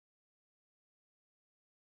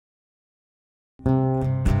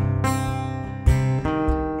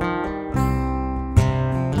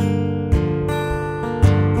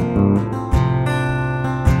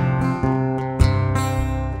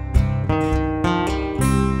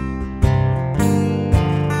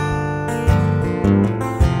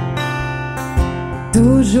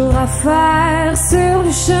Toujours à faire sur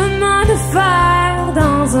le chemin de fer,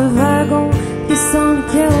 dans un wagon qui sent le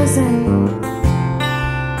kérosène.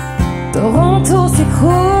 Toronto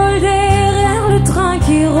s'écroule derrière le train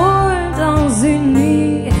qui roule dans une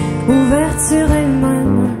nuit ouverte sur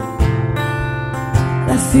elle-même.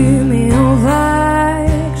 La fumée en vague,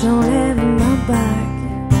 j'enlève ma bague.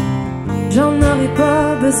 J'en aurais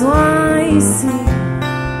pas besoin ici.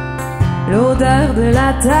 L'odeur de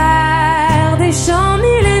la terre, des champs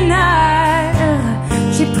millénaires.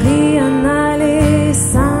 J'ai pris un aller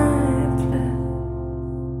simple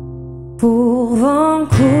pour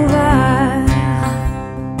Vancouver.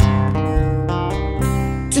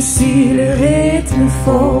 Je suis le rythme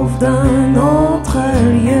fauve d'un autre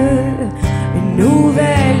lieu, une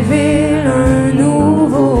nouvelle ville, un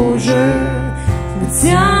nouveau jeu. Je me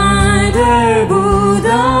tiens debout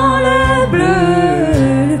dans le bleu,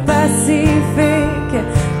 le Pacifique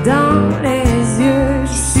dans les yeux.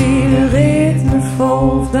 Je suis le rythme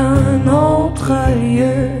fauve d'un autre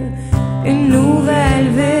lieu, une nouvelle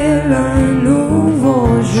ville, un nouveau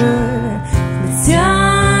jeu. Je me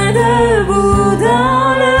tiens debout dans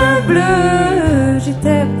le bleu.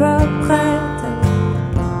 J'étais pas prête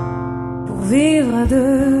pour vivre à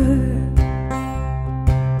deux.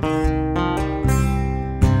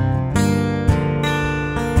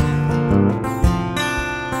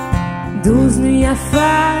 12 nuits à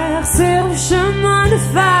faire sur le chemin de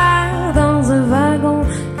fer, dans un wagon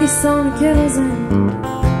qui sent le kérosène.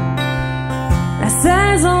 La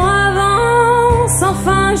saison avance,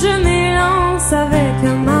 enfin je m'élance avec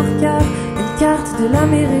un marqueur, une carte de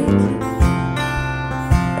l'Amérique.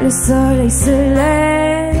 Le soleil se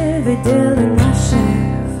lève et Dylan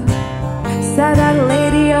achève Sad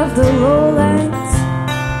Lady of the Lowlands.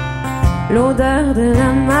 L'odeur de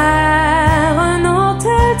la mer, un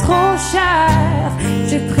hôtel trop cher.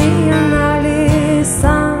 J'ai pris un aller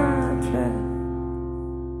simple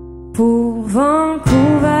pour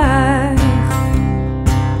Vancouver.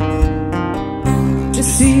 Je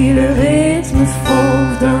suis le rythme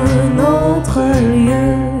fauve d'un autre lieu,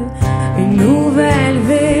 une nouvelle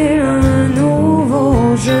ville, un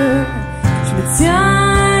nouveau jeu. Je me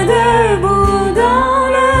tiens debout dans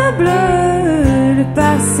le bleu, le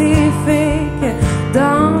Pacifique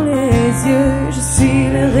dans les yeux. Je suis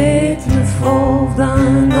le rythme fauve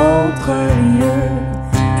d'un autre lieu,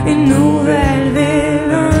 une nouvelle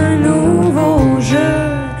ville, un nouveau jeu.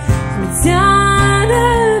 Je me tiens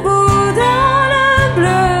debout dans le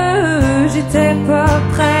bleu. J'étais pas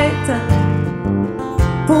prête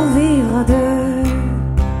pour vivre à deux.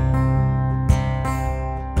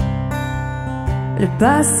 Le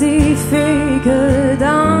Pacifique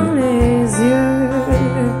dans les yeux.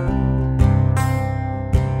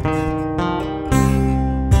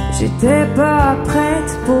 J'étais pas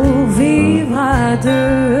prête pour vivre à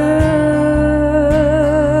deux.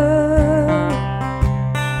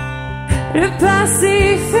 Le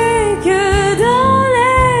Pacifique dans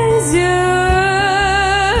les yeux.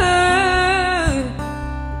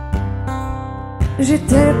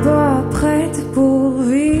 J'étais pas prête pour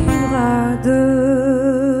vivre à deux.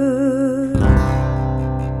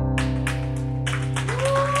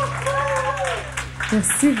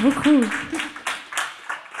 Merci beaucoup.